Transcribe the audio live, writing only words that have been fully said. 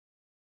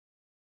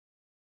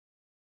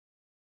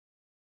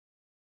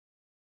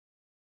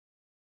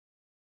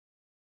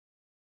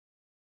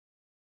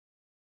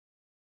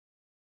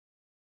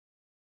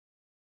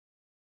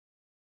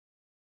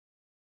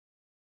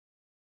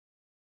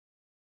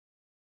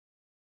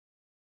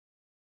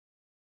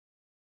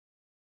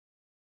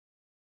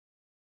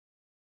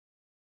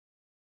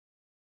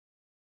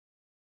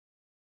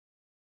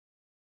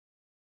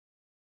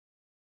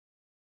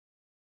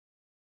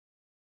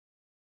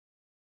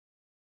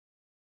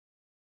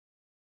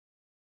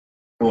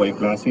po ay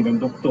klase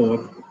ng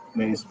doktor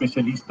na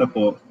espesyalista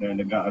po na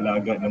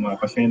nag-aalaga ng mga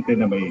pasyente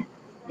na may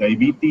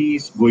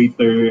diabetes,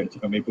 goiter, at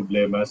saka may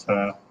problema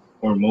sa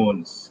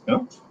hormones.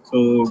 No?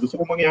 So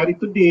gusto ko mangyari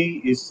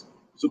today is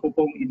gusto ko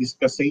pong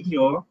i-discuss sa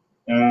inyo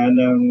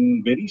ng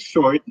very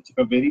short at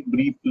saka very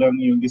brief lang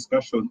yung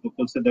discussion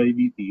tungkol sa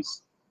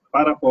diabetes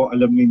para po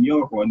alam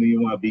niyo kung ano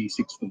yung mga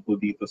basics tungkol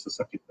dito sa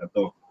sakit na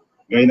to.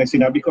 Gaya ng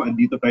sinabi ko,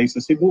 andito tayo sa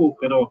Cebu,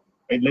 pero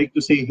I'd like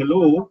to say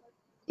hello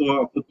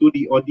to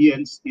the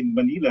audience in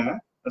Manila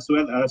as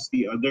well as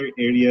the other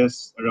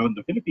areas around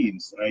the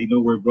Philippines. I know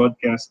we're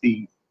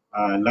broadcasting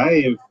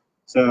live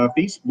sa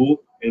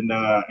Facebook, and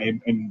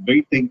I'm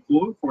very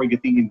thankful for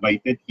getting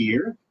invited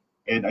here,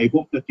 and I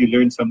hope that you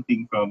learned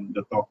something from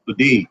the talk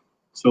today.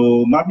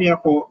 So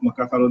mamaya po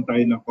magkakaroon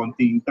tayo ng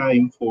konting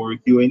time for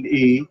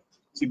Q&A.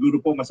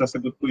 Siguro po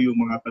masasagot ko yung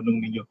mga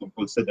tanong ninyo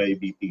tungkol sa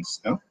diabetes.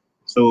 No?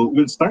 So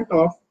we'll start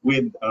off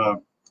with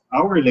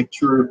our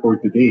lecture for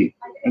today.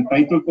 Ang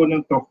title po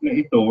ng talk na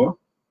ito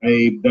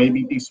ay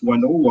Diabetes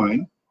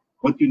 101,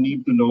 What You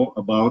Need to Know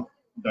About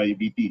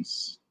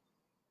Diabetes.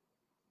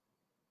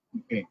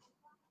 Okay.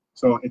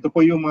 So ito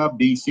po yung mga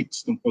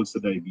basics tungkol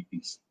sa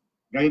diabetes.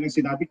 Gaya ng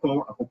sinabi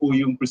ko, ako po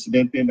yung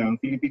presidente ng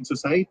Philippine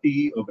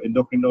Society of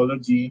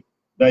Endocrinology,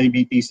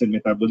 Diabetes and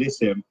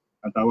Metabolism.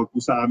 Ang tawag po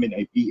sa amin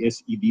ay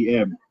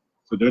PSEDM.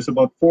 So there's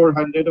about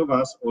 400 of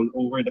us all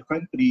over the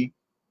country.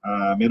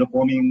 Meron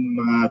po kaming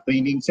mga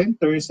training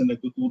centers na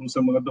nagtuturo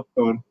sa mga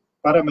doktor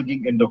para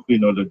maging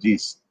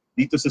endocrinologist.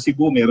 Dito sa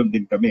Cebu, meron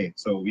din kami.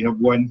 So we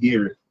have one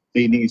here,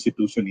 training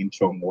institution in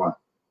Chonghua.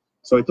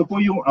 So ito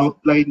po yung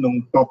outline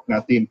ng talk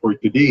natin for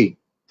today.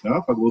 No?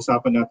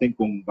 Pag-uusapan natin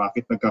kung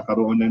bakit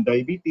nagkakaroon ng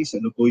diabetes,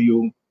 ano po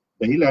yung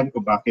dahilan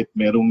kung bakit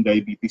merong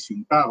diabetes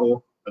yung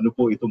tao, ano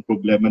po itong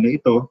problema na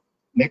ito.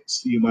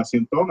 Next, yung mga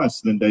simptomas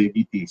ng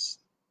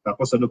diabetes.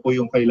 Tapos ano po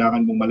yung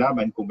kailangan mong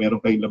malaman kung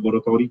meron kayong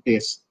laboratory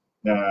test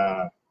na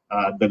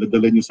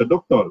dala-dala nyo sa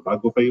doktor.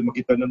 Bago kayo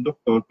makita ng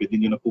doktor, pwede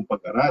nyo na pong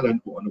pag-aralan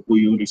kung ano po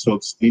yung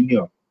results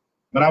ninyo.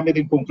 Marami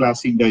rin pong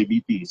klaseng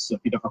diabetes. Ang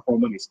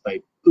pinaka-common is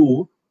type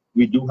 2.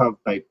 We do have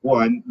type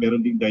 1.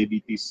 Meron din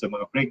diabetes sa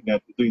mga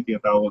pregnant. Ito yung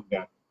tinatawag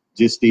na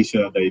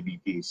gestational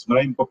diabetes.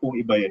 Marami pa pong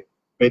iba yan.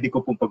 Pwede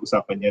ko pong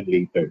pag-usapan yan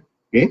later.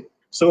 Okay?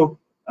 So,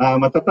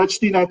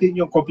 matatouch din natin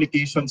yung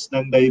complications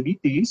ng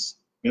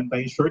diabetes. Meron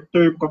tayong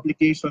short-term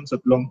complications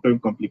at long-term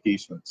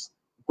complications.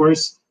 Of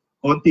course,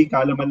 konting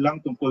kaalaman lang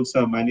tungkol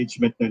sa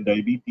management ng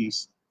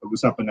diabetes.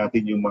 Pag-usapan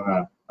natin yung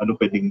mga ano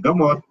pwedeng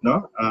gamot,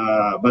 no?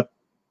 But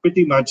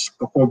pretty much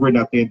cover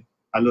natin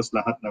halos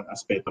lahat ng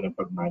aspeto ng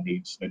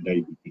pag-manage ng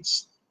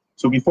diabetes.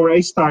 So before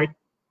I start,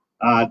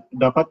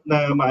 dapat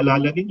na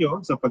maalala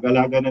ninyo sa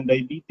pag-alaga ng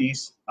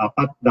diabetes,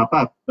 apat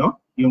dapat, no?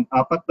 Yung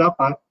apat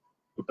dapat,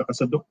 punta ka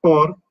sa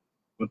doktor,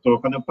 kontrol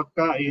ka ng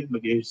pagkain,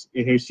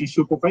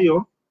 mag-ehersisyo po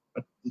kayo,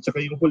 at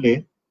saka yung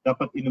huli,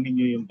 dapat inumin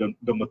nyo yung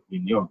gamot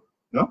ninyo,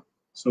 no?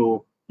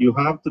 So, you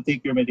have to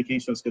take your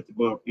medications kasi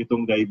po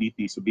itong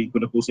diabetes. Sabihin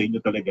ko na po sa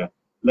inyo talaga,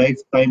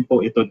 lifetime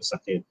po ito ng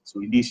sakit. So,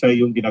 hindi siya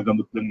yung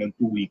ginagamot lang ng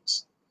 2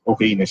 weeks,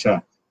 okay na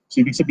siya.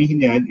 So, ibig sabihin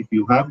yan, if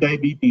you have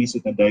diabetes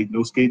at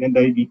na-diagnose kayo ng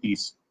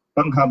diabetes,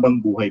 panghabang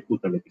buhay po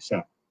talaga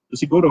siya.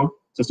 So, siguro,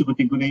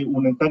 sasagutin ko na yung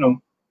unang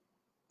tanong,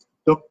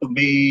 Dok, pag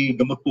may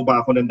gamot po ba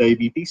ako ng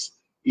diabetes,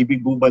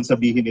 ibig po ba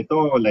sabihin ito,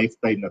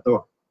 lifetime na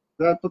to?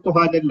 Sa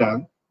totohanan lang,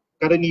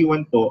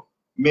 karaniwan po,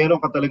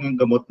 meron ka talagang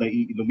gamot na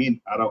iinumin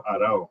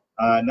araw-araw.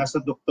 Nasa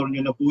doktor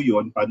nyo na po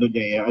yun, paano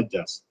niya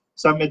i-adjust.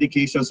 Some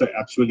medications are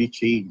actually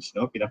changed,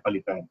 no?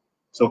 Pinapalitan.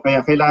 So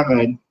kaya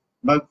kailangan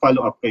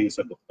mag-follow up kayo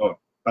sa doktor.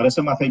 Para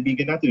sa mga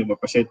kaibigan natin, yung mga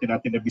pasyente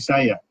natin na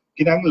Bisaya,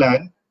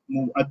 kinanglan,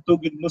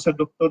 adtugin mo sa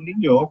doktor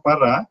ninyo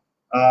para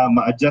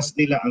ma-adjust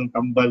nila ang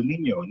tambal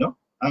ninyo. No?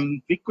 Ang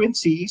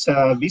frequency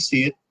sa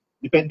visit,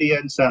 depende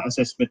yan sa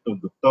assessment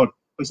ng doktor.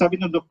 Pag sabi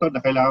ng doktor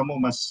na kailangan mo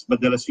mas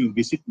madalas yung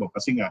visit mo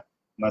kasi nga,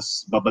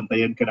 mas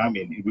babantayan ka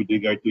namin with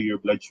regard to your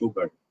blood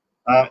sugar.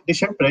 Di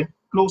syempre,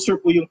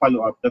 closer po yung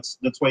follow-up. That's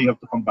why you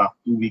have to come back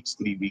 2 weeks,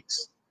 3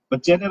 weeks.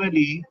 But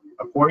generally,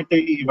 a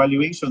quarterly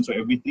evaluation, so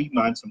every 3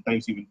 months,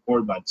 sometimes even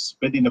 4 months,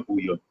 pwede na po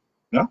yun.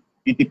 No?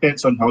 It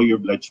depends on how your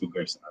blood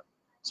sugars are.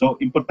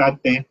 So,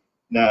 importante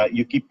na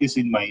you keep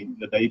this in mind,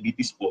 na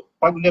diabetes po.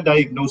 Pag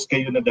na-diagnose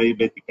kayo na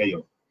diabetic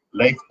kayo,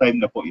 lifetime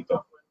na po ito.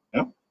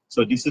 No?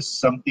 So, this is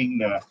something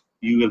na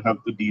you will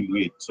have to deal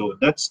with. So,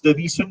 that's the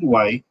reason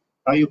why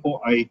tayo po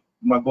ay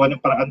magawa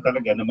ng paraan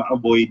talaga na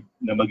ma-avoid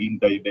na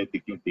maging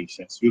diabetic yung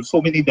patients. We have so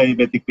many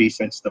diabetic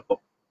patients na po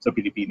sa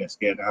Pilipinas,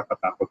 kaya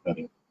nakakatakot na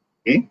rin.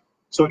 Okay?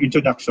 So,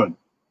 introduction.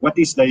 What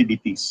is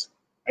diabetes?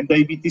 Ang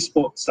diabetes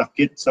po,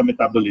 sakit sa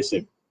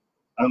metabolism.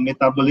 Ang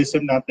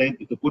metabolism natin,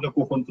 ito po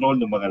nagkukontrol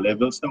ng mga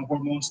levels ng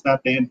hormones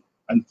natin.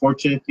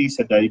 Unfortunately,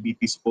 sa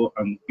diabetes po,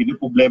 ang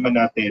pinuproblema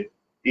natin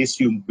is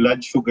yung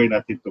blood sugar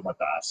natin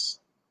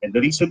tumataas. And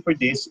the reason for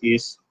this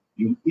is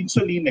yung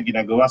insulin na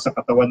ginagawa sa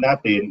katawan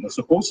natin na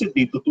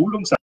supposedly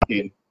tutulong sa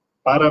atin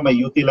para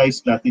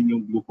ma-utilize natin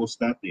yung glucose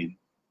natin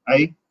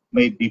ay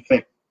may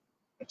defect.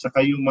 At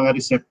saka yung mga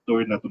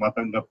receptor na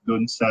tumatanggap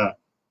doon sa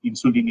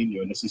insulin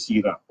ninyo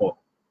nasisira po.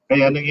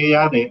 Kaya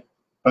nangyayari,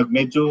 Pag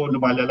medyo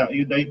lumalala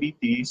yung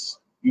diabetes,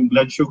 yung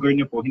blood sugar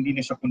niyo po, hindi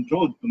na siya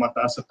controlled.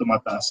 Tumataas at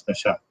tumataas na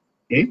siya.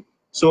 Okay?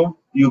 So,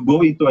 you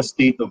go into a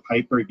state of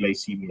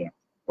hyperglycemia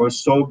or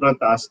sobrang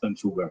taas ng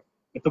sugar.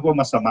 Ito po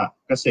masama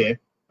kasi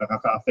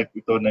nakaka-affect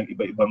ito ng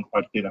iba-ibang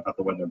parte ng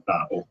katawan ng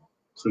tao.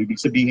 So, ibig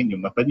sabihin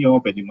yung mata niyo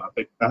pwede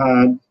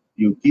maapektahan,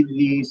 yung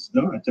kidneys,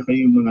 no? At saka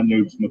yung mga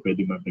nerves mo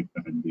pwede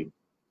maapektahan din.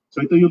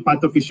 So, ito yung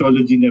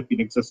pathophysiology na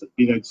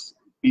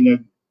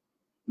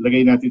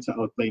pinaglagay natin sa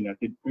outline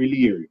natin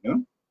earlier.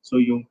 No? So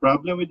yung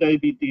problem with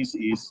diabetes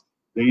is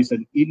there is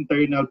an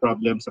internal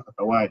problem sa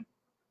katawan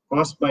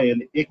caused by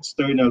an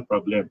external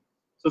problem.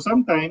 So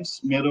sometimes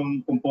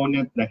merong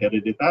component na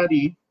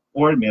hereditary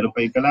or meron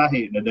pa yung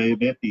kalahi na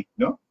diabetic.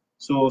 No?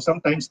 So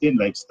sometimes din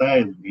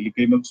lifestyle. Bili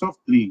kayo mag-soft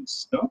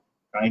drinks. No?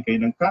 Kain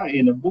kayo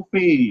ng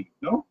buffet.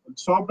 No?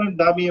 Sobrang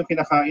dami yung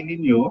kinakain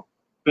ninyo,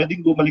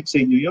 pwedeng bumalik sa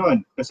inyo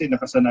yon kasi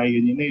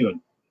nakasanayan niyo na yun.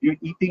 You're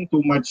eating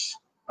too much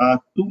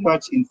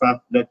in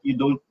fact that you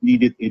don't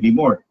need it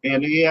anymore.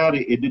 Kaya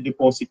nangyayari,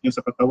 i-deposit nyo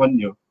sa katawan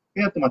nyo,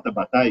 kaya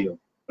tumataba tayo.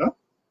 Huh?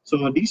 So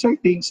these are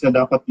things na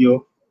dapat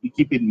nyo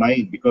i-keep in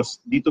mind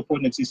because dito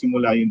po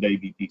nagsisimula yung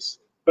diabetes.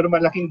 Pero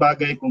malaking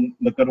bagay kung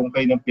nagkaroon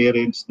kayo ng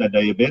parents na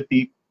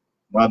diabetic,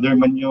 mother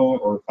man nyo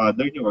or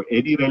father nyo or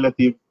any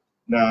relative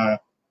na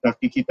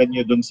nakikita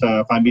nyo dun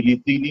sa family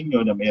tree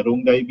ninyo na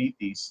mayroong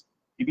diabetes,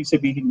 ibig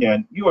sabihin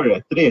yan, you are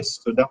at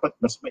risk. So dapat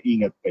mas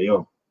maingat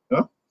kayo.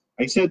 Huh?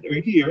 I said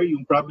earlier,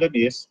 yung problem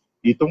is,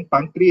 itong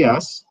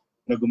pancreas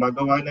na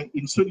gumagawa ng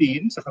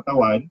insulin sa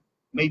katawan,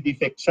 may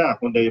defect siya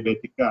kung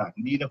diabetic ka.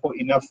 Hindi na po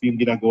enough yung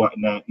ginagawa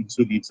na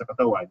insulin sa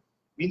katawan.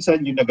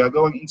 Minsan, yung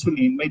nagagawang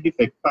insulin, may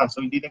defect pa,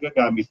 so hindi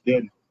nagagamit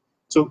din.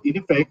 So, in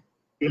effect,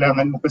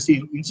 kailangan mo kasi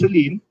yung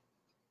insulin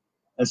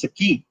as a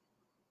key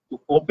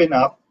to open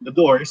up the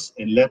doors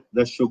and let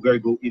the sugar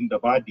go in the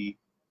body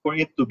for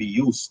it to be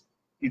used.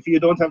 If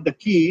you don't have the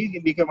key,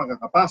 hindi ka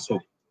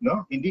makakapasok,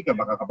 no? Hindi ka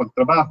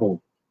makakapagtrabaho.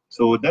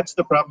 So that's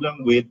the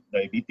problem with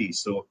diabetes.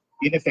 So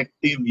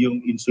ineffective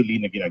yung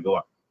insulin na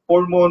ginagawa.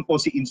 Hormone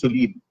po si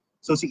insulin.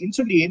 So si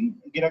insulin,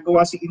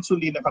 ginagawa si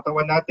insulin ng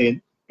katawan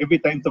natin every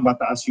time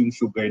tumataas yung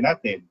sugar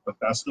natin.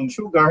 Pagtaas ng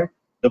sugar,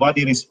 the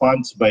body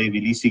responds by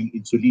releasing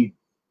insulin.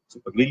 So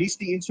pag-release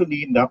ng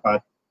insulin,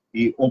 dapat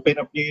i-open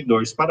up niyo yung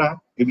doors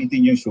para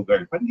gamitin yung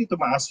sugar. Para hindi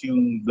tumaas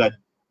yung blood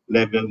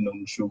level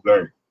ng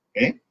sugar.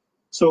 Okay?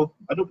 So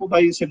ano po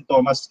ba yung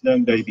symptoms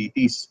ng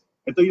diabetes?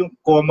 Ito yung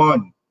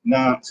common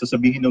na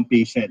sasabihin ng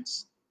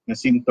patients na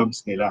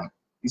symptoms nila.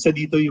 Isa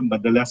dito yung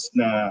madalas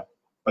na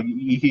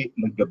pag-iihi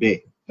ng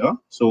gabi.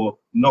 No? So,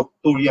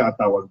 nocturia ang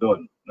tawag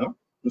doon. No?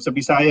 Kung sa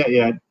Bisaya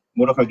yan,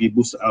 mura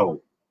kagibusaw.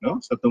 No?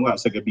 Sa tunga,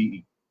 sa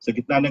gabi. Sa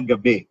gitna ng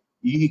gabi,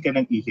 ihi ka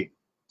ng ihi.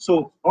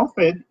 So,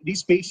 often,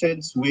 these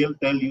patients will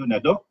tell you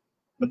na, Dok,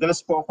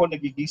 madalas po ako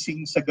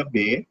nagigising sa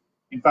gabi.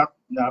 In fact,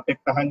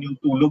 naapektahan yung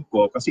tulog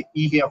ko kasi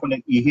ihi ako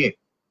ng ihi.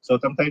 So,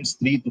 sometimes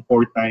 3 to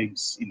 4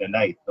 times in a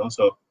night. No?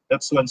 So,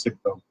 that's one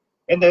symptom.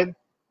 And then,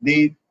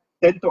 they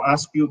tend to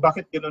ask you,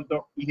 bakit ganun,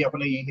 Dok? Ihi ako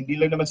na ihi. Hindi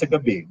lang naman sa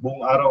gabi.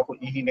 Buong araw ako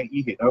ihi ng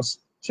ihi.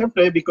 Tapos,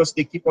 syempre, because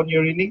they keep on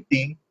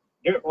urinating,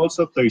 they're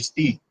also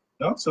thirsty.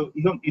 No? So,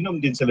 inom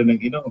din sila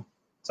ng inom.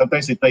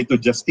 Sometimes they try to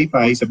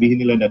justify,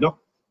 sabihin nila na, Dok,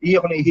 ihi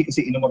ako na ihi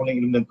kasi inom ako ng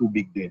inom ng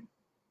tubig din.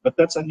 But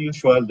that's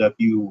unusual that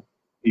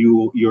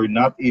you're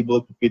not able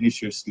to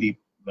finish your sleep,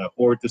 na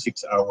 4 to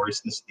 6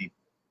 hours na sleep,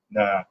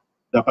 na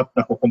dapat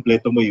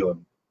nakukompleto mo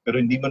yon. Pero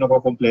hindi mo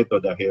nakukompleto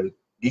dahil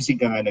gising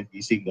ka nga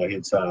nag-gising dahil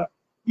sa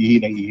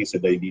ihi ng ihi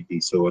sa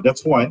diabetes. So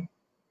that's one.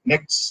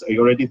 Next, I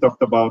already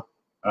talked about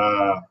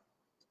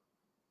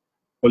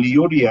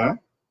polyuria.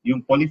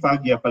 Yung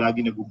polyphagia,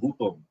 palagi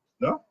nagugutom.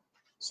 No?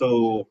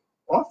 So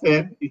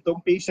often,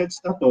 itong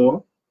patients na to,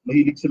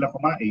 mahilig sila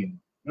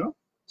kumain. No?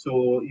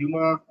 So yung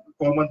mga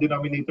common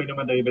denominator ng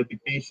mga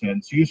diabetic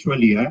patients,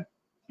 usually,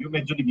 yung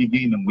medyo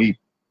nag-gain ng weight.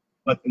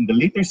 But in the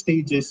later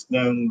stages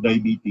ng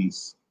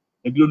diabetes,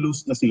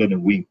 naglo-lose na sila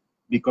ng weight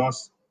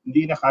because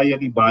hindi na kaya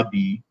ni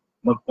body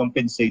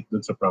mag-compensate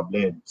dun sa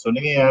problem. So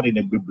nangyayari,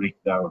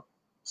 nagbe-breakdown.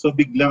 So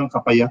biglang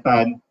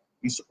kapayatan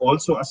is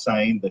also a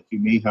sign that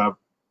you may have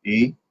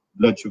a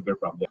blood sugar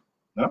problem.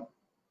 No?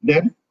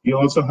 Then, you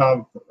also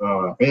have,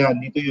 kaya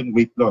dito yung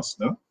weight loss.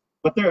 No?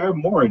 But there are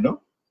more.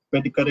 No?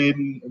 Pwede ka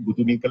rin,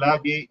 gutumin ka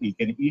lagi, ihi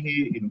ka ng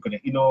ihi, inom ka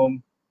ng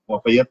inom,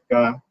 mapayat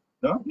ka.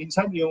 No?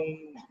 Minsan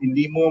yung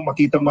hindi mo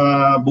makita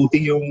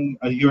mabuti yung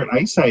your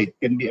eyesight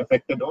can be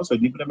affected also.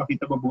 Hindi mo na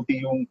makita mabuti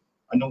yung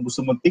anong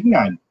gusto mong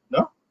tingnan.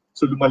 No?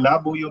 So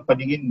lumalabo yung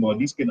paningin mo.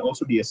 This can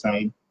also be a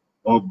sign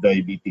of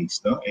diabetes.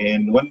 No?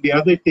 And one of the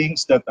other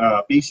things that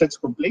patients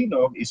complain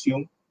of is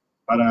yung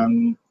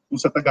parang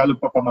kung sa Tagalog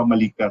pa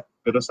pamamalikat.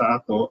 Pero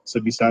sa ato, sa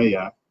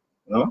Bisaya,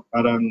 no?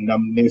 Parang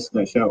numbness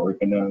na siya or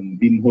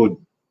kanang binhod.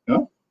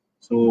 No?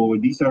 So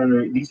these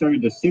are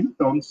the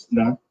symptoms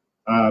na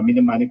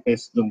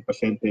minamanifest ng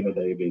pasyente na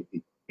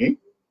diabetic. Okay?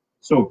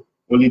 So,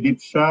 ulidip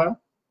siya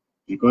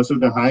because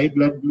of the high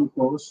blood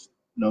glucose,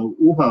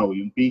 nauuhaw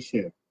yung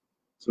patient.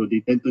 So,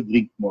 they tend to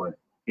drink more.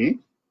 Okay?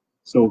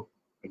 So,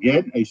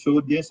 again, I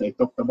showed this, I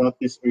talked about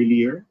this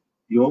earlier,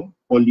 yung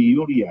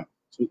polyuria.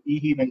 So, So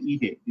ihi ng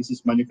ihi, this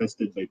is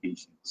manifested by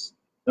patients.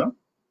 No?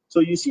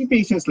 So you see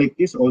patients like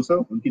this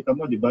also, kung kita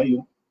mo, di ba,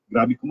 yung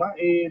grabe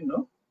kumain,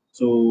 no?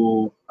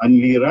 So,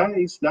 only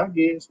rice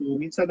lagi. So,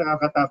 minsan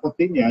nakakatakot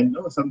din yan,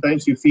 no?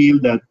 Sometimes you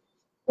feel that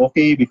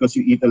okay because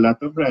you eat a lot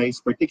of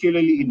rice,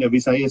 particularly in the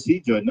Visayas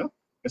region, no?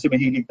 Kasi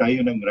mahilig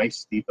tayo ng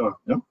rice dito,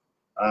 no?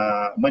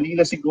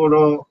 Manila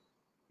siguro,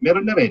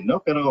 meron na rin,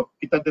 no? Pero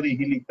kita din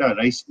hilig ta,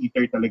 rice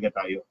eater talaga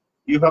tayo.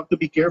 You have to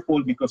be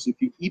careful because if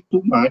you eat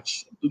too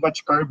much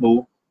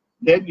carbo,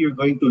 then you're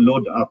going to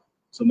load up.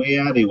 So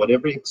mayayari,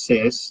 whatever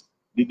excess,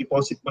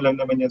 di-deposit mo lang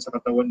naman yan sa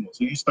katawan mo.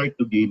 So you start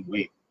to gain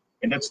weight.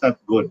 And that's not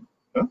good.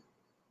 Huh?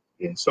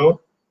 Okay, so,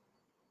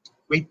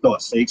 weight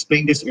loss. I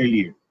explained this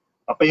earlier.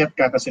 Papayat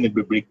ka kasi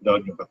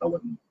nagbe-breakdown yung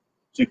katawan mo.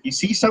 So if you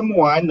see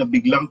someone na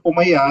biglang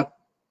pumayat,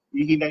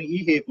 ihi ng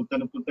ihi,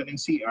 punta ng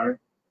CR,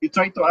 you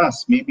try to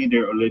ask, maybe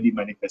they're already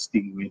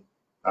manifesting with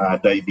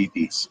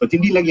diabetes. But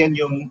hindi lang yan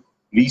yung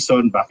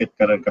reason bakit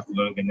karoon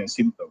ng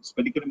symptoms.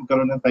 Pwede ka rin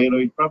magkaroon ng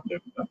thyroid problem.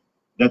 No?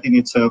 That in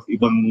itself,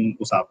 ibang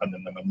usapan na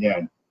naman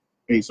yan.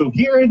 Okay, so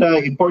here are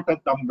the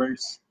important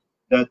numbers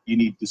that you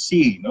need to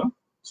see. No?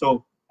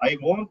 So I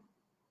won't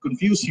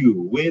confuse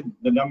you with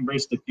the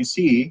numbers that you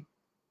see.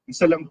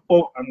 Isa lang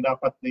po ang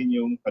dapat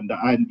ninyong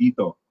tandaan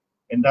dito.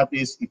 And that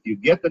is, if you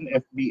get an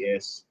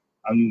FBS,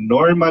 ang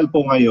normal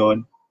po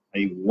ngayon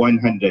ay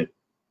 100.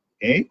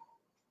 Okay?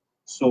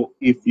 So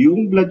if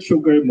yung blood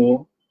sugar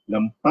mo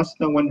lampas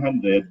na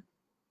 100,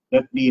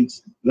 that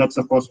means that's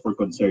a cause for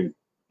concern.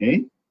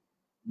 Okay?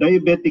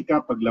 Diabetic ka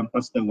pag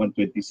lampas ng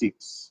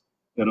 126.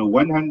 Pero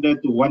 100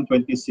 to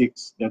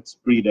 126, that's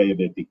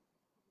pre-diabetic.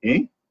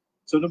 Okay?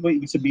 So ano ba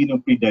ibig sabihin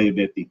ng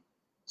pre-diabetic?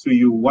 So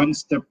you one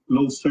step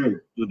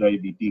closer to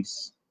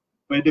diabetes.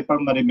 Pwede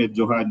pang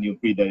maremedyohan yung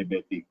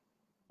pre-diabetic.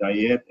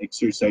 Diet,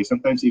 exercise,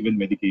 sometimes even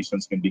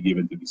medications can be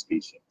given to these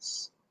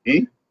patients.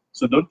 Okay?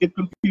 So don't get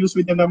confused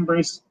with the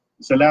numbers.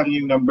 Isa lang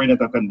yung number na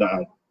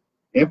tatandaan.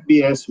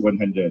 FBS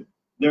 100.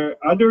 There are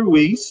other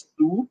ways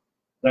to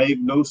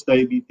diagnose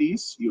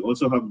diabetes. You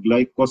also have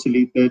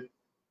glycosylated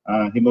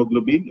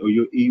hemoglobin or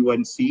your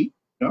A1C.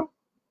 No?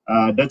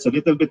 That's a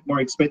little bit more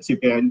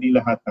expensive kaya hindi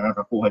lahat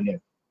nakakakuha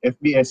niyan.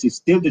 FBS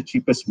is still the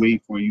cheapest way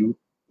for you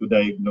to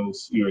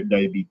diagnose your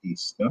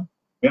diabetes. No?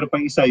 Meron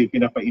pang isa, yung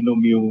pinapainom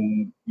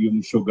yung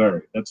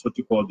sugar. That's what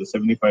you call the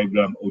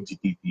 75-gram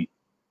OGTT.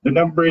 The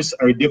numbers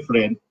are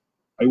different.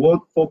 I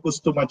won't focus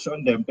too much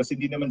on them kasi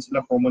hindi naman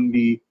sila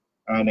commonly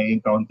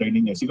na-encounter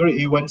ninyo. Siguro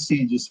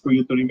A1C, just for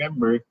you to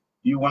remember,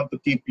 you want to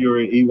keep your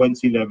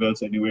A1C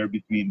levels anywhere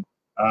between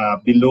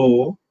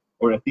below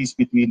or at least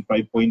between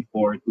 5.4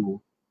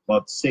 to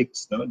about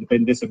 6. No?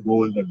 Depende sa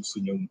goal na gusto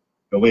nyong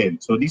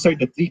gawin. So these are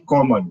the three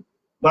common.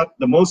 But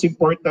the most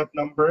important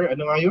number,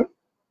 ano nga yun?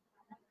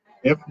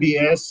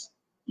 FBS,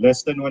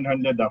 less than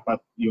 100, dapat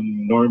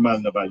yung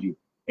normal na value.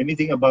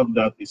 Anything above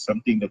that is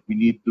something that we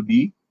need to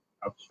be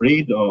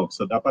afraid of.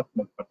 So dapat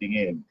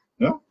magpatingin.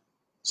 No?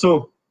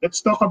 So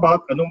let's talk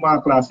about anong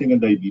mga klase ng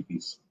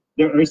diabetes.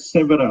 There are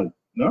several.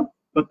 No?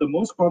 But the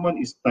most common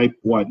is type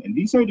 1. And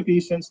these are the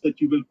patients that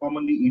you will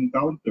commonly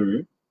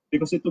encounter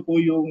because ito po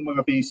yung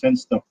mga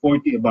patients na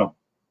 40 above.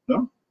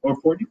 No? Or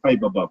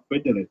 45 above.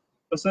 Pwede rin.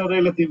 Basta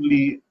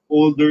relatively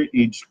older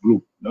age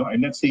group. No?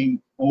 I'm not saying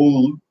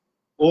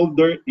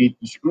older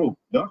age group.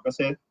 No?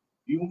 Kasi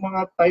yung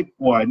mga type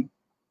 1,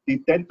 they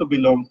tend to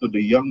belong to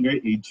the younger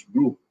age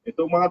group.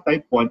 Itong mga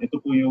type 1,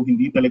 ito po yung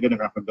hindi talaga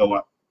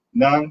nakakagawa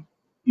ng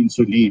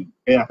insulin.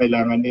 Kaya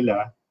kailangan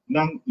nila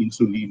ng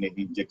insulin na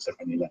inject sa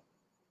kanila.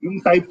 Yung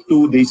type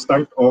 2, they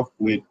start off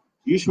with,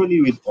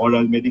 usually with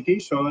oral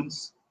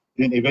medications,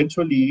 then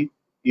eventually,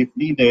 if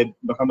needed,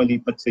 baka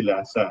malipat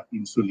sila sa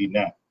insulin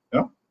na.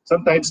 No?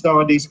 Sometimes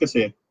nowadays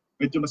kasi,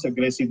 medyo mas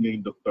aggressive na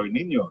yung doktor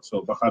ninyo.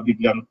 So baka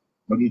biglang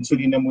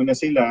mag-insulin na muna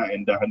sila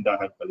and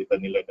dahan-dahan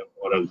palitan nila ng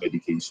oral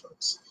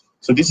medications.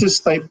 So this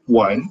is type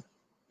 1.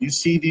 You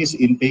see this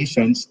in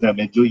patients na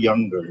medyo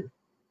younger.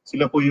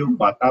 Sila po yung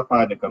bata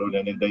pa, nagkaroon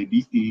na ng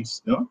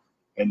diabetes, no?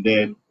 And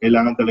then,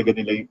 kailangan talaga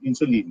nila yung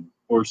insulin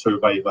for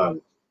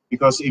survival.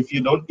 Because if you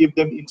don't give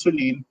them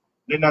insulin,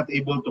 they're not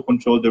able to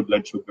control their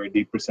blood sugar.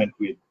 They present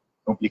with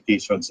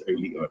complications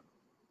early on.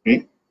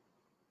 Okay?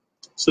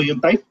 So yung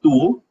type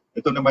 2,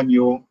 ito naman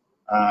yung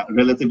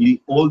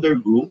relatively older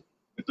group.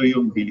 Ito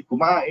yung hilig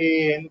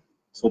kumain,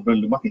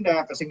 sobrang lumaki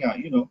na kasi nga,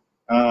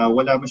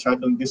 wala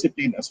masyadong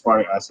discipline as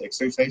far as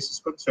exercise is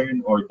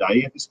concerned or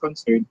diet is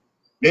concerned.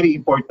 Very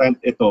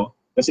important ito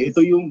kasi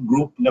ito yung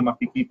group na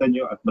makikita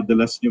nyo at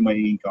madalas nyo may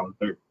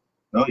encounter.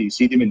 No? You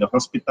see them in the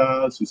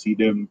hospitals, you see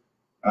them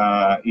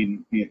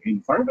in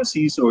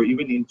pharmacies or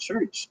even in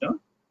church. No?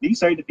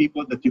 These are the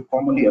people that you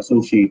commonly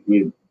associate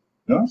with.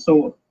 No?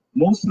 So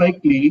most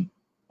likely,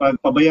 pag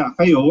pabaya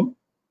kayo,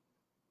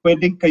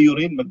 pwedeng kayo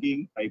rin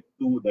maging type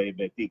 2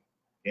 diabetic.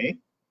 Okay?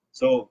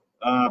 So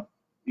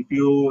if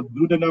you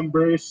do the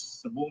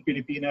numbers sa buong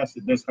Pilipinas,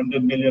 there's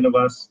 100 million of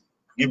us,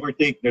 give or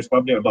take, there's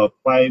probably about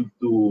 5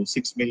 to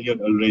 6 million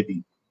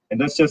already. And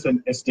that's just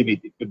an estimate.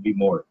 It could be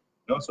more.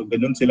 No? So,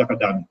 ganun sila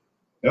kadami.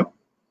 No?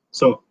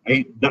 So,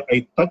 I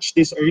touched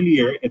this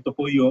earlier. Ito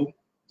po yung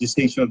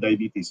gestational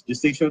diabetes.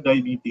 Gestational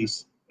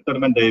diabetes, ito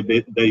naman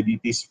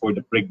diabetes for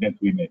the pregnant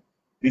women.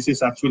 This is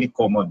actually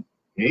common.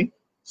 Okay?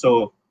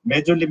 So,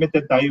 medyo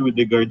limited tayo with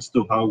regards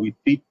to how we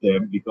treat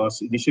them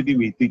because initially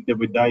we treat them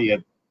with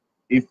diet.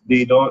 If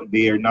they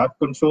are not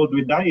controlled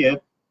with diet,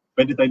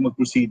 pwede tayo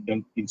mag-proceed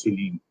ng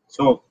insulin.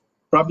 So,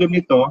 problem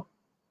nito,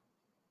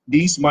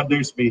 these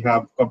mothers may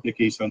have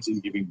complications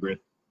in giving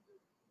birth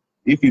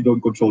if you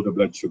don't control the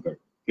blood sugar.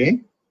 Okay?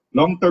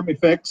 Long-term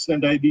effects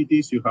ng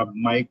diabetes, you have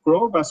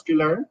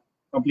microvascular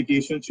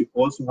complications, you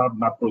also have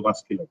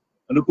macrovascular.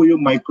 Ano po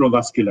yung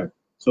microvascular?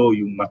 So,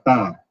 yung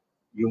mata,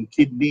 yung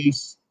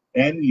kidneys,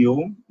 and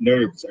yung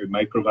nerves are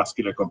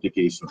microvascular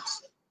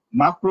complications.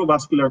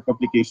 Macrovascular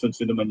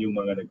complications, yun naman yung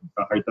mga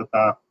nagka-heart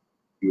attack,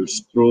 your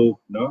stroke,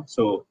 no?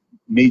 So,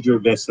 major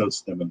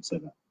vessels naman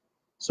sila.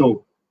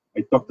 So,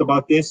 I talked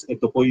about this.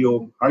 Ito po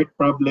yung heart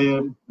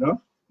problem,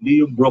 no?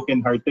 Hindi yung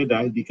broken-hearted,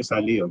 hindi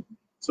kasali yun.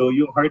 So,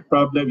 yung heart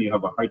problem, you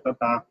have a heart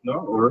attack,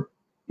 no? Or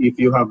if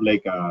you have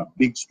like a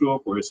big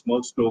stroke or a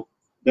small stroke,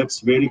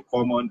 that's very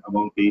common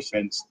among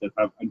patients that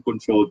have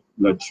uncontrolled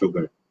blood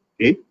sugar.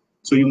 Okay?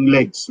 So, yung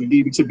legs.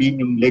 Hindi ibig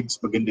sabihin yung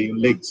legs, maganda yung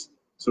legs.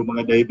 So,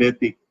 mga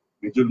diabetic,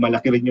 medyo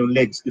malaki rin yung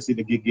legs kasi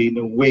nag-gain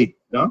ng weight,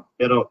 no?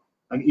 Pero,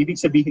 ang ibig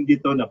sabihin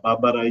dito,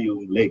 nababara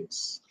yung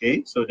legs.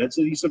 Okay? So, that's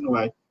the reason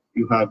why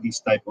you have these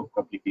type of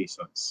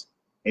complications.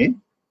 Okay?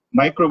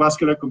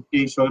 Microvascular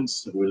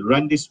complications, we'll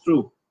run this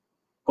through.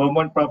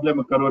 Common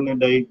problem magkaroon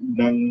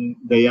ng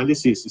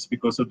dialysis is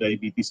because of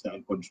diabetes na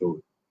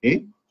uncontrolled.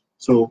 Okay?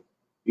 So,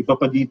 iba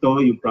pa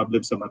dito yung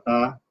problem sa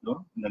mata,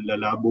 no?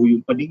 Nalalabo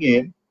yung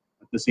paningin,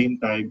 at the same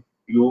time,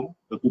 yung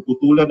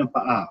napuputulan ng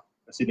paa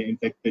kasi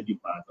na-infected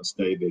yung paa, tapos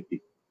diabetic.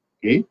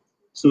 Okay?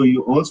 So,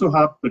 you also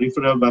have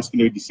peripheral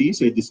vascular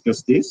disease. I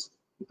discussed this.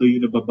 Ito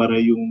yung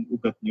nababara yung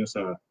ugat nyo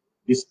sa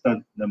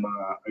distant na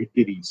mga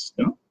arteries,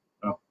 no?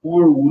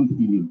 Poor wound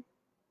healing.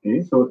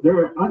 Okay? So, there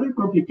are other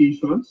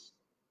complications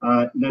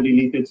na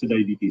related sa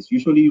diabetes.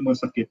 Usually, yung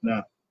mga sakit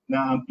na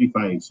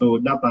na-amplify. So,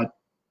 dapat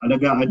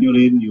alagaan nyo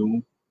rin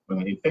yung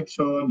mga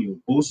infection,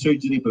 yung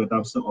post-surgery,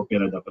 pagkatapos ng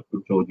opera, dapat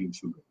control yung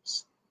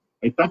sugars.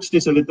 I touched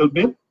this a little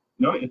bit.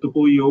 No? Ito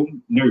po yung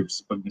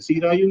nerves. Pag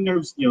nasira yung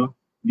nerves nyo,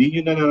 hindi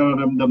nyo na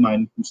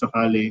nararamdaman kung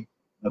sakali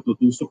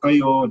natutusok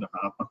kayo,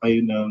 nakaapak kayo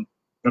ng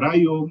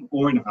karayom,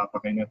 or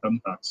nakaapak kayo ng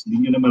tamtax.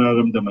 Hindi nyo na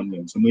mararamdaman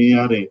yun. So,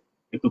 mayayari,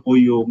 ito po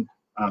yung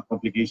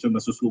complication,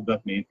 masusugat,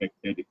 may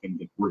infected, it can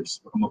get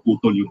worse. Baka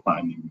maputol yung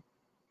paa ninyo.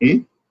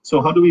 Okay? So,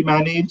 how do we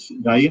manage?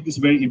 Diet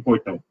is very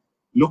important.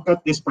 Look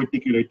at this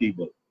particular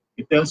table.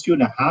 It tells you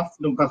na half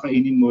ng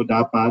kakainin mo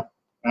dapat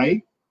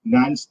ay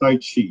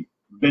non-starchy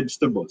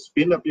vegetables.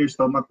 Fill up your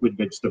stomach with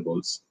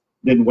vegetables.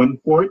 Then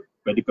 1/4,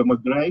 pwede ka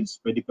mag-rice,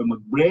 pwede ka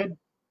mag-bread,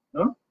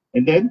 no?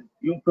 And then,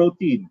 yung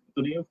protein.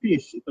 Ito na yung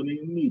fish, ito na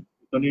yung meat,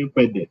 ito na yung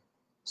pwede.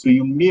 So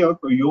yung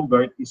milk or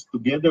yogurt is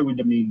together with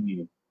the main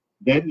meal.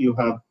 Then you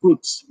have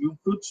fruits. Yung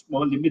fruits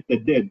mo,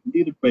 limited din.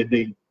 Hindi rin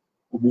pwedeng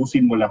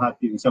ubusin mo lahat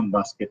yung isang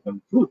basket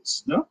ng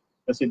fruits, no?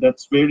 Kasi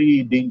that's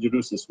very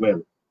dangerous as well.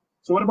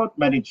 So what about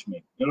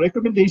management? Yung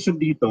recommendation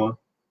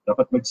dito,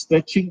 dapat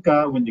mag-stretching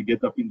ka when you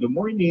get up in the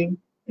morning,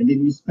 and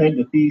then you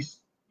spend at least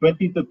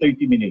 20 to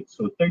 30 minutes.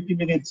 So 30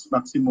 minutes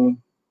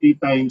maximum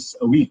 3 times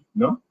a week,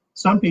 no?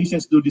 Some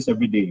patients do this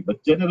every day,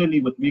 but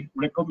generally what we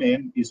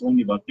recommend is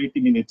only about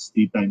 30 minutes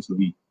 3 times a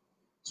week.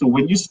 So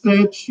when you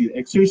stretch, you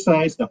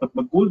exercise, dapat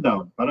mag-cool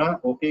down para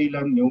okay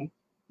lang yung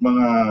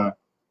mga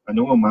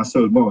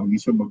muscle mo,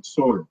 hindi siya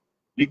mag-sore.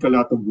 Drink a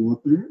lot of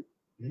water,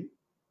 okay?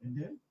 And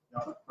then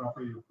dapat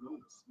proper your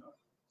clothes, no?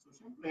 So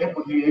syempre,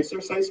 pag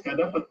you-exercise ka,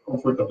 dapat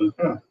comfortable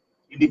ka.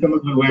 Hindi ka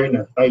mag-wear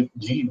na tight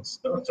jeans,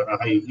 no? At saka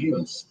high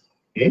heels.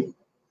 Okay?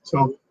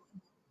 So,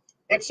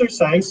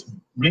 exercise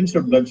brings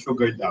your blood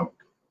sugar down.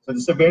 So,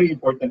 this is a very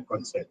important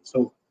concept.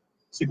 So,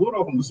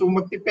 siguro, kung gusto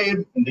mo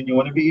magtipid, and then you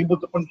want to be able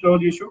to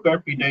control your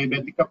sugar,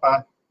 pre-diabetic ka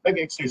pa,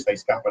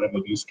 nag-exercise ka para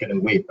mag-lose ka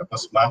ng weight,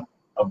 tapos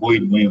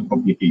ma-avoid mo yung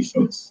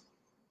complications.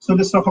 So,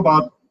 let's talk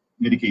about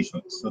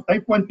medications. So,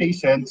 type 1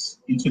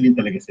 patients, insulin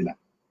talaga sila.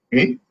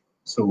 Okay?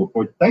 So,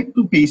 for type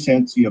 2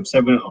 patients, you have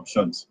several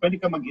options. Pwede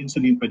ka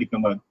mag-insulin, pwede ka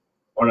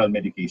mag-oral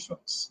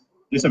medications.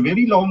 There's a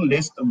very long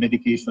list of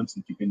medications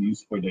that you can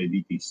use for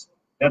diabetes.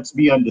 That's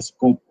beyond the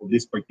scope of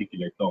this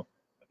particular talk.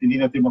 At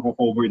hindi natin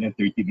mako-cover ng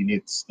 30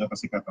 minutes na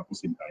kasi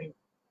katapusin tayo.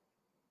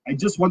 I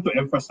just want to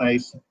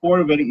emphasize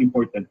 4 very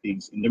important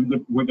things, and then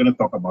we're going to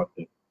talk about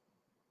it.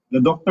 The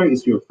doctor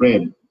is your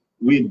friend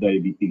with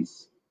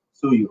diabetes.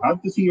 So you have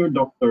to see your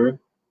doctor.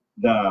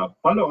 The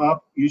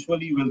follow-up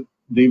usually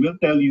they will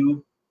tell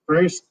you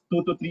first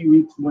 2 to 3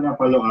 weeks muna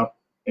follow-up,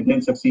 and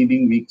then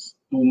succeeding weeks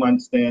 2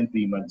 months na yan,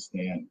 3 months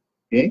na yan.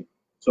 Okay?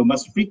 So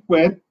mas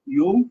frequent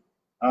yung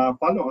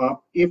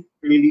follow-up if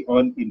early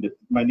on in the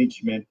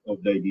management of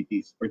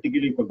diabetes,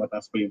 particularly kung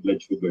mataas pa yung blood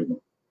sugar mo.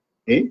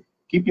 Okay?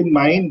 Keep in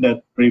mind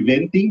that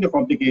preventing the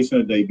complication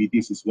of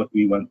diabetes is what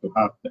we want to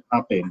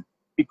happen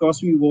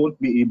because we won't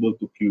be able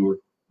to cure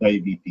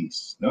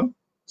diabetes. No?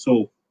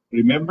 So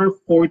remember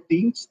 4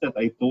 things that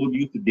I told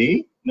you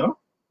today. No?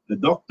 The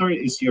doctor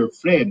is your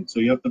friend, so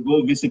you have to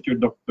go visit your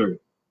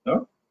doctor.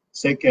 No?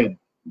 Second,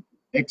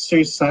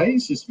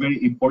 exercise is very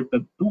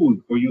important tool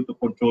for you to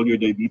control your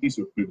diabetes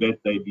or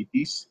prevent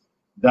diabetes.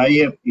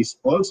 Diet is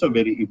also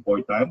very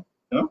important.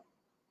 No?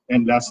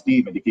 And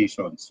lastly,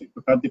 medications. So,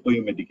 importante po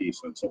yung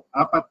medication. So,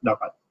 apat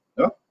dapat.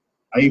 No?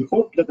 I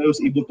hope that I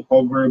was able to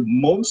cover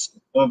most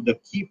of the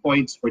key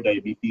points for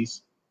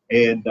diabetes.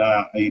 And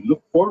I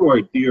look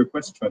forward to your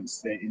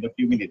questions in a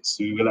few minutes.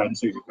 We will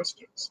answer your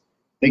questions.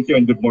 Thank you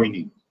and good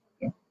morning.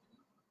 Yeah.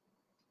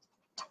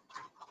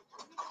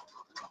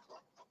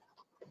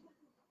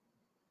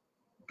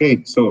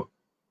 Okay, so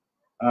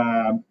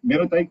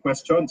meron tayong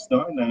questions,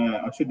 no?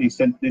 Na actually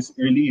sent this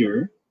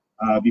earlier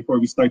before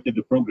we started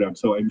the program.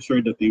 So I'm sure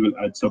that they will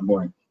add some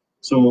more.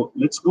 So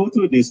let's go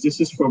through this.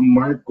 This is from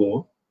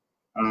Marco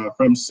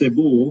from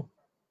Cebu.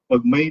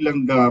 Pag may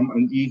langgam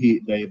ang ihi,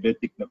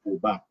 diabetic na po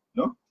ba?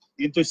 No?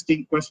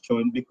 Interesting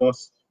question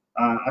because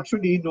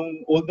actually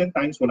nung olden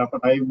times wala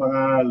pa tayong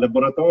mga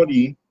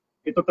laboratory,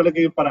 ito talaga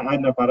yung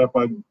paraan na para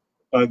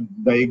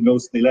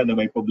pag-diagnose nila na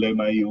may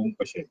problema yung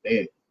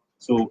pasyente.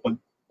 So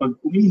pag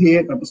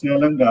umihi tapos nga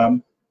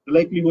langgam, the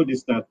likelihood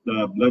is that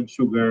the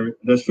sugar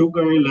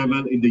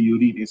level in the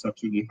urine is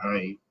actually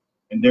high,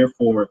 and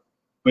therefore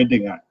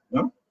pwede nga,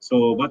 no?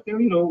 So but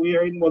you know, we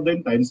are in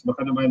modern times,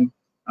 baka naman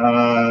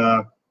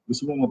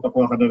gusto mo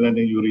mapakuha ka na lang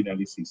ng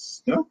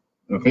urinalysis, no?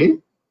 Okay?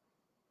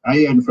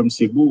 I am from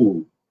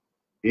Cebu.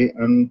 Okay,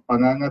 ang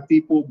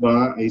pangangati po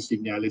ba ay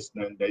senyales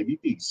ng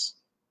diabetes?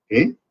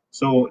 Okay?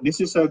 So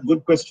this is a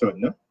good question,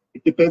 no?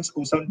 It depends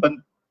kung saan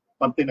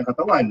parte ng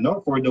katawan,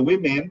 no? For the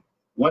women,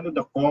 one of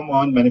the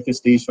common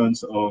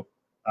manifestations of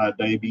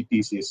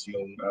diabetes is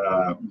yung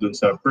dun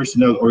sa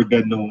personal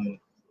organ ng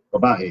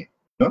babae,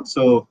 no?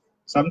 So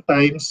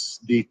sometimes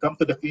they come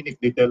to the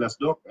clinic, they tell us,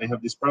 "Doc, I have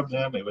this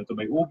problem. I went to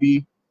my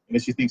OB, and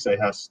she thinks I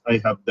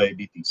have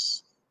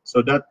diabetes."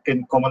 So that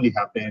can commonly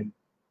happen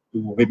to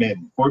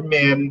women. For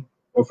men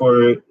or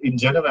for in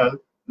general,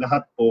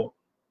 lahat po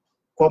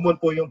common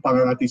po yung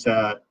pangangati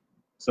sa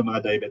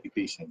mga diabetic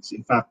patients.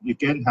 In fact, you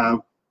can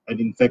have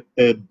an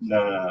infected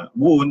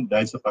wound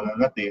dahil sa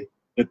pangangati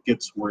that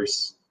gets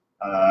worse.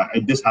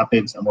 And this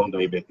happens among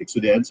diabetics. So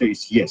the answer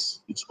is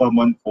yes. It's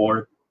common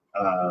for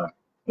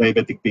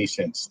diabetic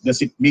patients.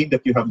 Does it mean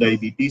that you have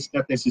diabetes?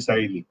 Not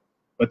necessarily.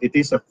 But it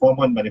is a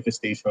common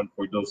manifestation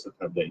for those that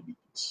have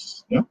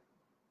diabetes. Yeah?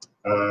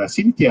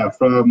 Cynthia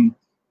from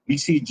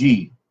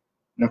BCG,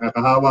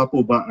 nakakahawa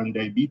po ba ang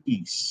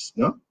diabetes?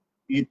 No?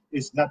 It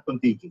is not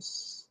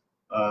contagious.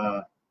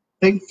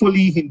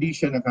 Thankfully, hindi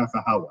siya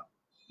nakakahawa.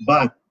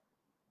 But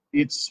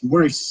it's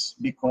worse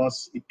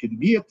because it can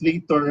be at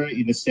later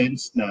in a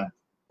sense na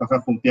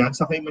baka kung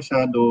piyansa kayo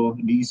masyado,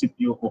 iniisip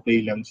nyo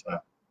okay lang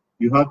siya.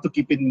 You have to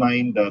keep in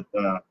mind that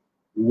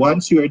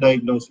once you are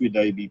diagnosed with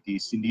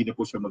diabetes, hindi na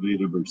po siya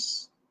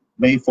magre-reverse.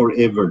 May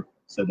forever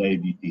sa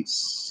diabetes.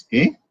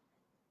 Okay?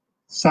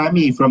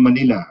 Sammy from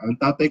Manila, ang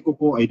tatay ko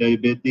po ay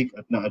diabetic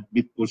at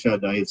na-admit po siya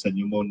dahil sa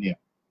pneumonia.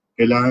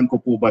 Kailangan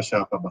ko po ba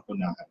siya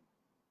pabakunahan?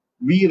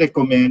 We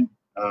recommend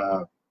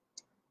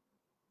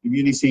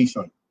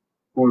immunization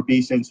for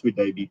patients with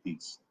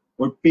diabetes.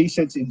 For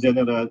patients in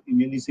general,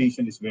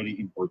 immunization is very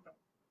important.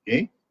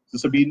 Okay? So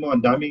sabihin mo,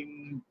 ang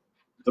daming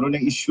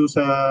ng issue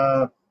sa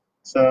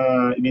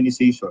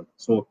immunization.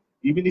 So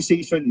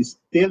immunization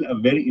is still a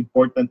very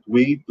important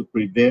way to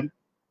prevent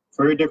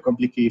further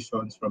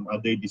complications from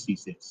other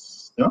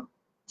diseases. No?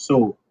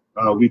 So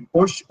we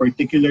push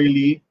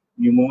particularly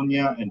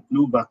pneumonia and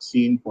flu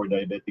vaccine for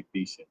diabetic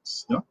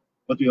patients. No?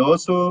 But we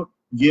also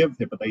give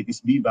hepatitis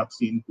B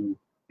vaccine to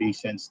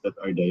patients that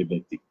are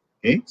diabetic.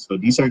 Okay? So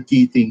these are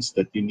key things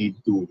that you need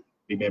to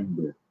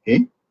remember.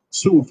 Okay?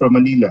 Sue from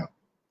Manila,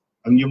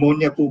 ang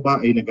pneumonia po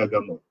ba ay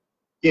nagagamot?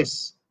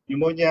 Yes,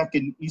 pneumonia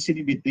can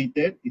easily be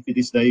treated if it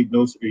is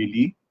diagnosed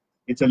early.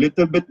 It's a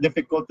little bit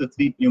difficult to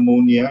treat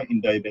pneumonia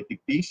in diabetic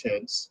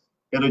patients,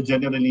 pero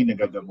generally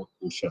nagagamot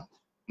po siya.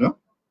 No?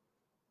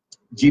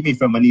 Jimmy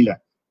from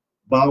Manila,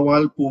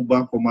 bawal po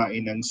ba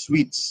kumain ng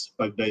sweets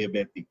pag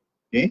diabetic?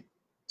 Okay?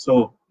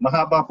 So,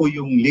 mahaba po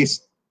yung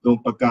list ng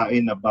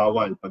pagkain na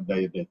bawal pag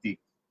diabetic.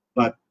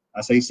 But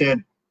as I said,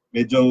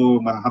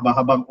 medyo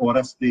mahaba-habang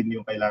oras din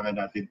yung kailangan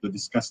natin to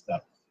discuss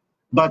that.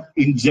 But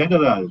in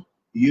general,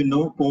 you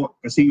know po,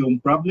 kasi yung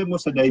problem mo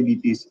sa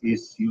diabetes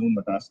is yung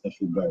mataas na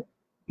sugar.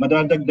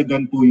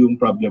 Madadagdagan po yung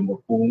problem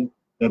mo kung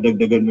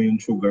dadagdagan mo yung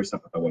sugar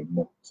sa katawan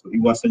mo. So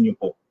iwasan nyo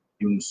po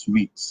yung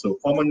sweets. So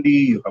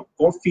commonly, you have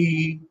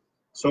coffee,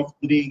 soft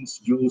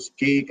drinks, juice,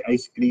 cake,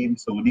 ice cream.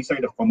 So these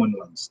are the common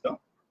ones. No?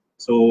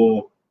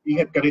 So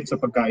ingat ka rin sa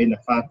pagkain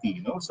na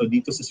fatty. No? So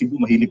dito sa Cebu,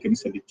 mahilig kami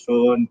sa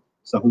lechon,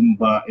 sa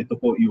humba. Ito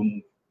po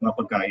yung mga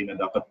pagkain na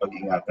dapat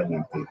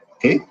pag-ingatan natin.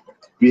 Okay?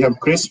 We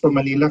have Chris from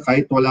Manila.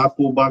 Kahit wala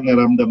po bang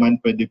naramdaman,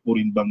 pwede po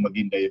rin bang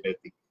maging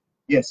diabetic?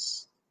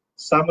 Yes.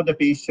 Some of the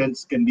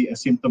patients can be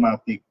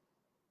asymptomatic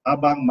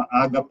habang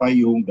maaga pa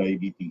yung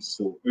diabetes.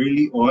 So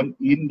early on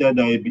in the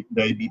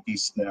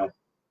diabetes na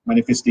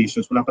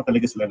manifestations, wala pa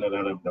talaga sila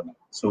nararamdaman.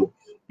 So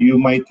you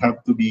might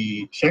have to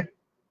be checked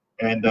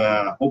and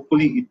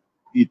hopefully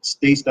it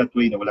stays that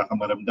way na wala kang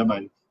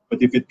maramdaman.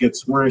 But if it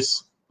gets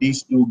worse,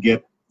 please do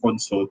get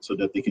consult so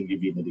that they can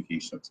give you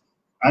medications.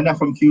 Ana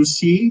from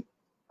QC,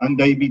 ang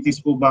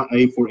diabetes po ba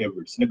ay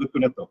forever? Sinagot ko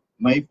na to.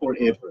 My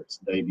forever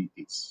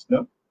diabetes.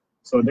 No?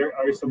 So there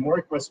are some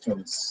more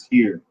questions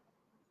here.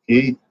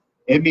 Okay.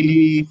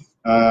 Emily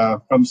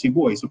from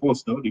Cebu, I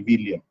suppose, no?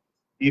 Revilla.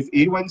 If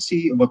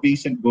A1C of a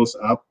patient goes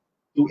up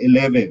to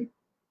 11,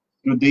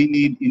 do they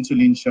need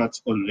insulin shots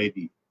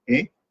already?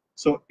 Okay?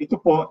 So ito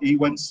po,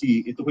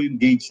 A1C, ito po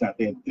yung gauge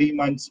natin. 3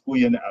 months po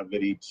yan na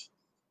average.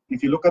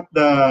 If you look at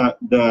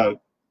the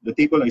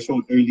table I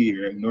showed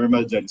earlier,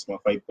 normal dyan is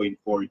mga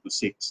 5.4 to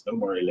 6, no,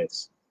 more or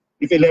less.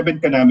 If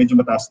 11 ka na, medyo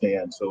mataas na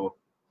yan. So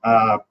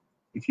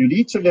if you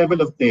reach a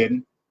level of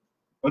 10,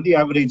 on the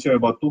average, you're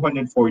about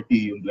 240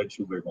 yung blood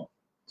sugar mo.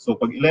 So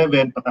pag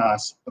 11,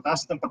 pataas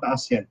ng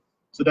pataas yan.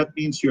 So that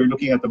means you're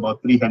looking at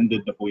about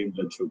 300 na po yung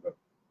blood sugar.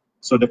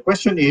 So the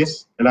question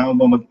is, kailangan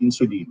mo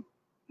mag-insulin?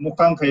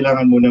 Mukhang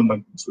kailangan mo nang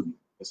mag-insulin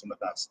kasi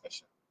mataas na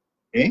siya.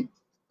 Okay?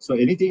 So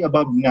anything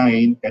above 9,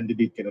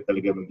 candidate ka na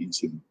talaga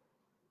mag-insulin.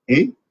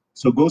 Okay?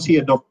 So go see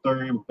a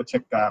doctor,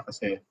 magpa-check ka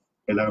kasi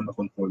kailangan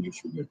ma-control yung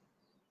sugar.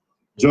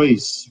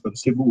 Joyce from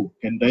Cebu,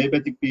 can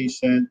diabetic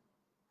patient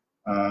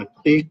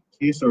take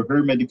his or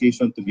her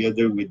medication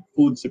together with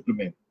food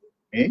supplement?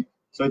 Okay?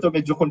 So ito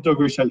medyo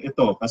controversial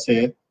ito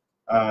kasi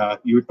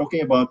you're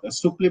talking about a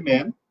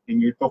supplement and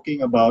you're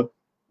talking about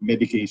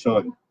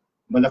medication.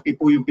 Malaki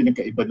po yung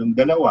pinagkaiba ng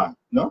dalawa,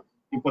 no?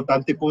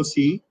 Importante po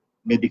si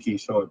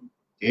medication.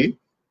 Okay?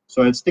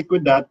 So I'll stick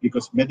with that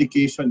because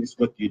medication is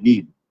what you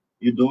need.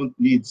 You don't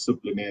need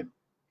supplement.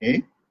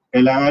 Okay?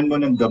 Kailangan mo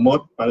ng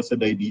gamot para sa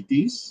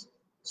diabetes.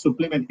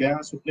 Supplement, kaya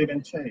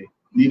supplement siya eh.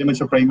 Hindi naman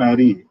siya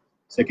primary.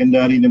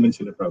 Secondary naman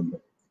siya na problem.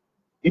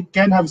 It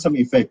can have some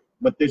effect,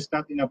 but there's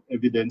not enough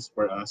evidence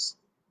for us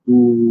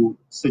to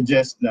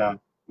suggest na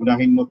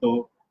unahin mo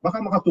to.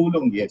 Baka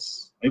makatulong,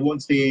 yes. I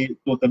won't say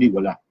totally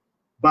wala.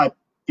 But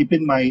keep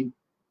in mind,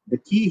 the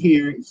key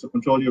here is to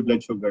control your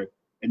blood sugar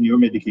and your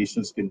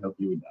medications can help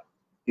you with that.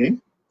 Okay?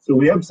 So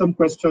we have some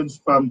questions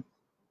from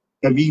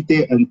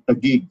Cavite and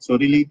Taguig. So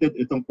related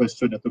itong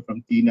question na to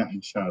from Tina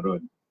and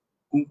Sharon.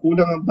 Kung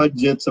kulang ang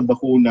budget sa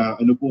bakuna,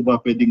 ano po ba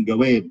pwedeng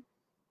gawin?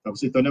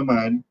 Tapos ito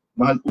naman,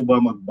 mahal po ba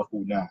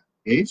magbakuna?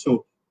 Okay?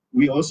 So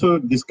we also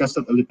discussed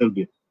that a little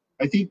bit.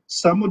 I think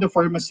some of the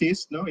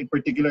pharmacists, no, in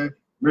particular,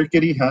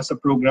 Mercury has a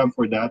program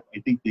for that. I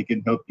think they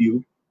can help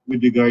you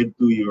with regard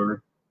to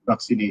your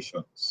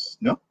vaccinations.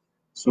 No?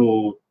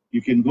 So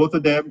you can go to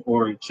them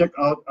or check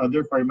out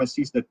other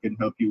pharmacies that can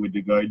help you with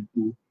regard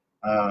to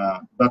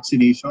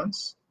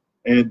vaccinations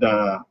and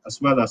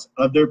as well as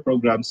other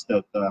programs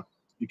that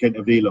you can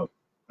avail of.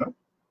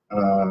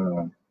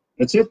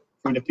 That's it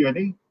for the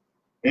Q&A.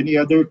 Any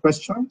other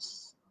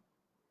questions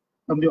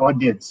from the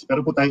audience?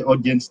 Pero po tayo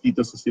audience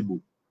dito sa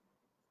Cebu.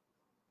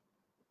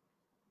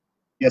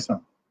 Yes,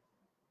 ma'am.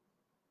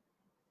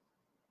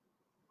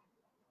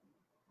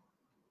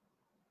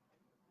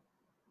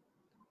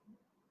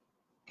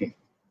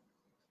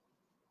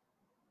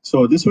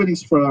 So this one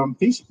is from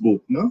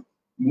Facebook, no?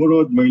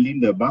 Murod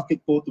Merlinda,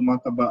 bakit po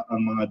tumataba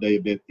ang mga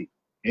diabetic?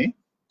 Okay?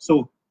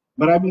 So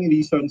maraming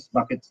reasons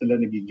bakit sila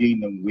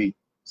nag-gain ng weight.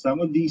 Some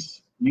of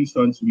these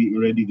reasons we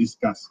already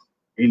discussed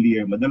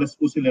earlier. Madalas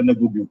po sila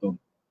nagugutom.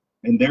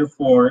 And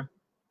therefore,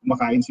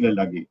 kumakain sila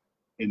lagi.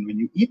 And when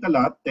you eat a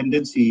lot,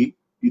 tendency,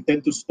 you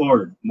tend to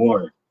store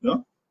more.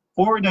 No?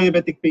 For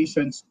diabetic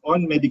patients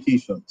on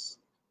medications,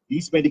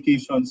 these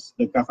medications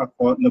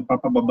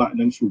nagpapababa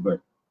ng sugar.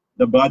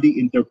 The body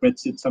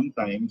interprets it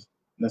sometimes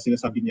na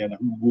sinasabi niya na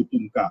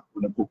gugutom ka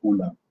o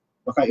nagkukulang.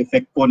 Baka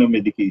effect po ng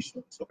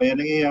medication. So kaya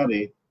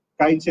nangyayari,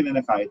 kain sila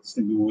na kain,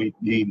 nag-weight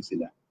gain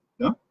sila.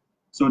 No?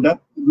 So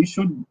that we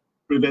should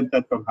prevent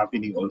that from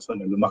happening also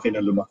na lumaki,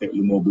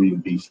 lumobo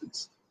yung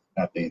patients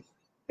natin.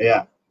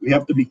 Kaya we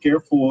have to be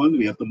careful,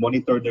 we have to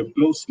monitor them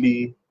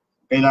closely.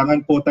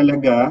 Kailangan po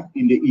talaga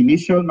in the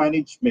initial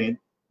management,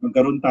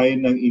 magkaroon tayo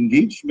ng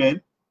engagement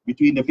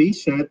between the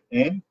patient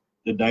and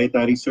the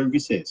dietary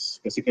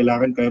services. Kasi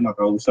kailangan kayo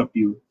makausap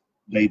yung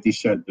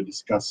dietitian to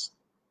discuss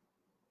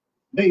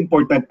the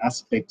important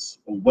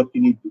aspects of what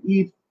you need to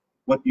eat,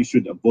 what you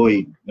should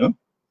avoid. No?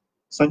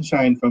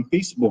 Sunshine from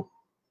Facebook.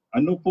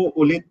 Ano po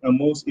ulit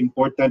ang most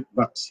important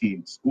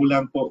vaccines?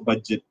 Kulang po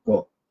budget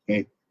po.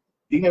 Okay.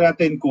 Tingnan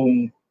natin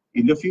kung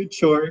in the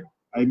future,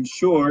 I'm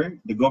sure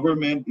the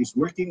government is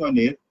working on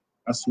it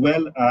as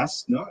well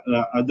as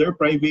other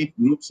private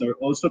groups are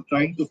also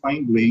trying to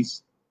find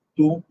ways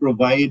to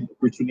provide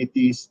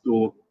opportunities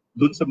to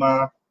dun sa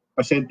mga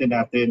pasyente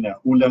natin na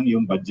kulang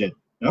yung budget.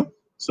 No?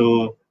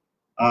 So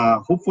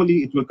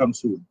hopefully it will come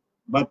soon.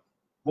 But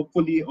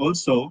hopefully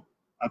also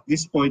at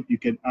this point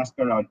you can ask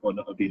around kung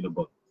ano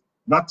available.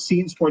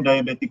 Vaccines for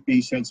diabetic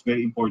patients,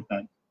 very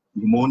important.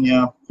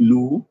 Pneumonia,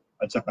 flu,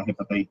 at saka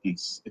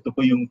hepatitis. Ito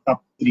po yung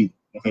top 3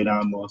 na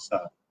kailangan mo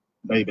sa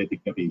diabetic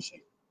na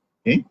patient.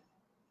 Okay?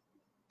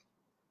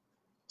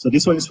 So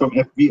this one is from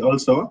FB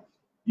also.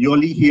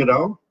 Yoli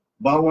Hiraw.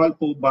 Bawal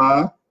po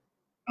ba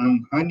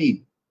ang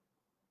honey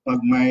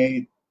pag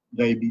may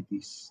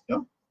diabetes?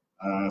 No?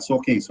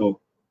 So okay, so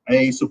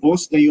I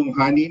suppose na yung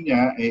honey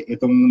niya ay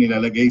itong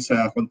nilalagay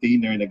sa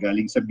container na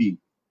galing sa bee.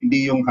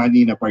 Hindi yung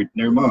honey na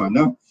partner mo,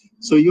 no?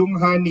 So yung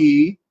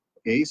honey,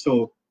 okay,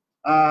 so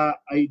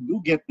I do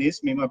get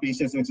this. May mga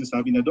patients na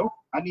nagsasabi na, Dok,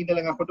 honey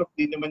na lang ako, Dok.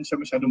 Di naman siya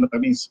masyadong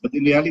matamis. But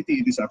in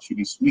reality, it is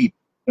actually sweet,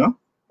 no?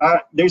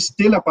 There's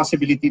still a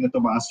possibility na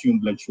tumaas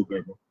yung blood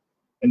sugar mo.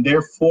 And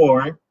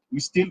therefore, we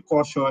still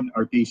caution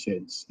our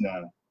patients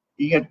na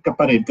ingat ka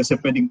pa rin kasi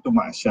pwedeng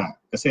tumaas siya.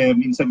 Kasi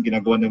minsan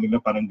ginagawa na nila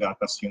parang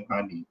gatas yung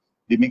honey.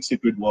 They mix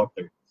it with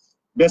water.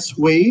 Best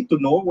way to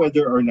know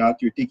whether or not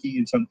you're taking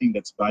in something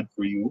that's bad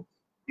for you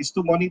is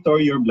to monitor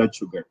your blood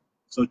sugar.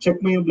 So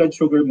check mo yung blood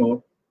sugar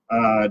mo.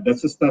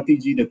 That's a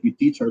strategy that we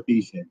teach our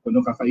patient. Kung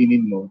anong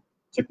kakainin mo,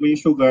 check mo yung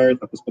sugar,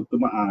 tapos pag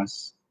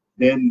tumaas,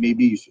 then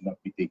maybe you should not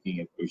be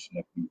taking it or you should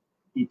not be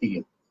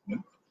eating it.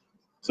 No?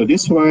 So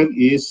this one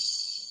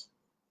is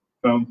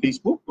from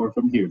Facebook or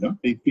from here, no?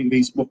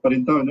 Facebook pa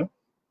rin to, no?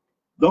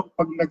 Dok,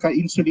 pag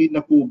naka-insulin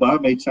na po ba,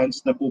 may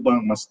chance na po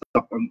bang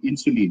ma-stop ang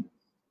insulin?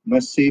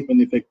 Mas safe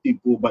and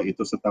effective po ba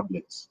ito sa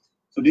tablets?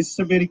 So this is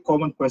a very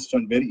common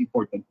question, very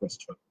important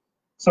question.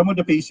 Some of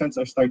the patients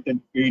are started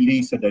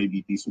early sa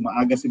diabetes.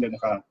 Maaga sila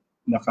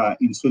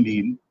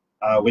naka-insulin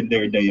when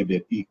they're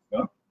diabetic.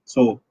 No?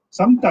 So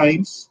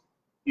sometimes,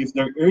 if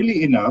they're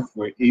early enough,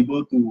 we're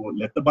able to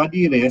let the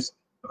body rest,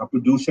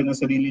 nakaproduce siya ng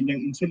sarili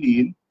niyang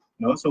insulin,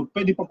 no? So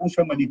pwede pa po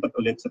siyang malipat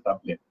ulit sa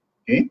tablet.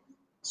 Okay?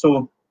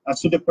 So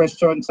as to the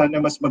question, sana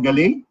mas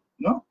magaling,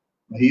 no?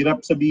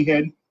 Mahirap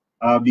sabihin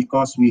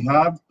because we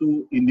have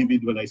to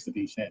individualize the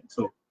patient.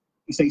 So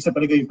isa-isa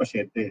talaga yung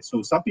pasyente.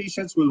 So some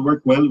patients will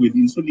work well with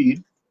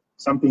insulin,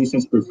 some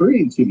patients prefer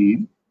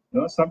insulin,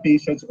 no? Some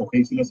patients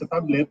okay sila sa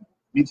tablet,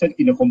 minsan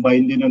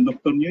kina-combine din ng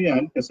doktor nyo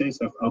yan kasi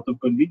sa out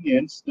of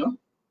convenience, no?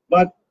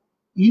 But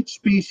each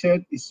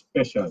patient is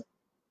special.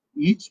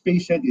 Each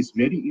patient is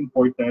very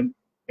important,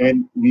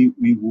 and we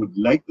would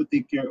like to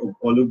take care of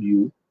all of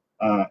you,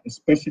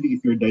 especially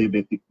if you're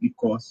diabetic,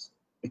 because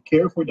the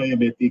care for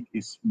diabetic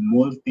is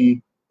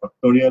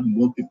multifactorial,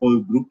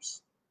 multiple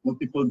groups,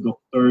 multiple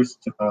doctors,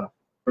 tsaka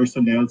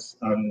personnels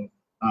ang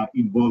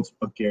involved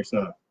sa pag-care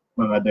sa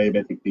mga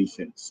diabetic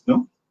patients.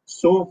 No?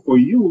 So for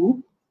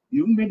you,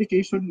 yung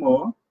medication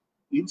mo,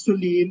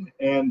 insulin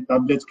and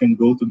tablets can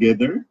go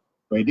together.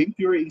 Pwedeng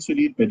pure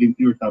insulin, pwedeng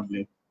pure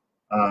tablet.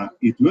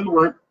 It will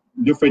work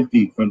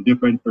differently from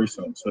different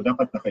persons. So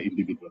dapat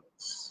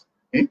naka-individualize.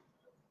 Okay?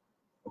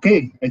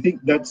 Okay, I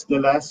think that's the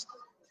last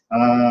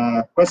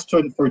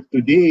question for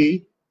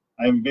today.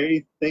 I'm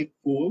very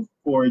thankful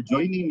for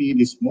joining me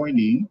this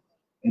morning.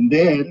 And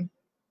then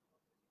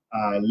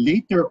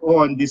later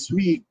on this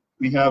week,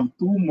 we have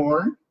two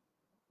more.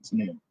 What's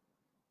the name?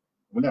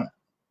 Wala.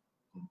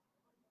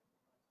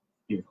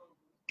 Here.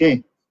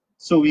 Okay,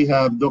 so we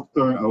have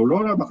Dr.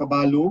 Aurora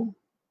Macabalo.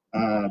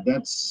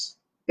 That's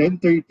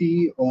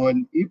 10:30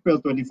 on April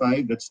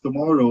 25. That's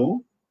tomorrow.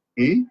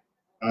 Okay,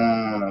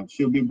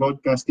 she'll be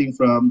broadcasting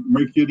from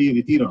Mercury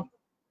Retiro.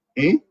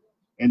 Okay,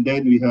 and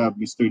then we have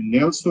Mr.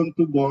 Nelson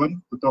Tubon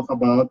to talk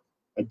about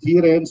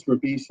adherence for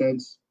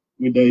patients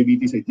with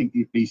diabetes. I think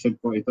the patient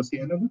po ito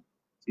si ano,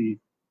 si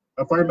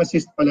a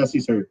pharmacist pala si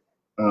sir.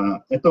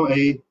 Ito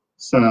ay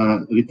sa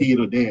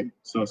Retiro din.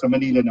 So sa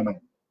Manila naman.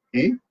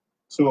 Okay?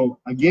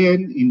 So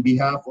again, in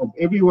behalf of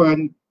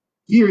everyone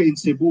here in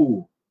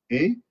Cebu,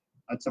 okay?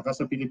 At saka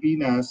sa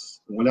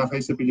Pilipinas, kung wala kayo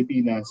sa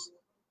Pilipinas,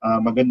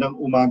 magandang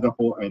umaga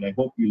po, and I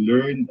hope you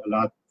learned a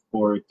lot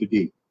for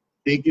today.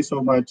 Thank you so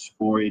much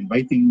for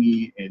inviting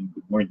me, and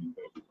good morning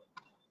to everyone.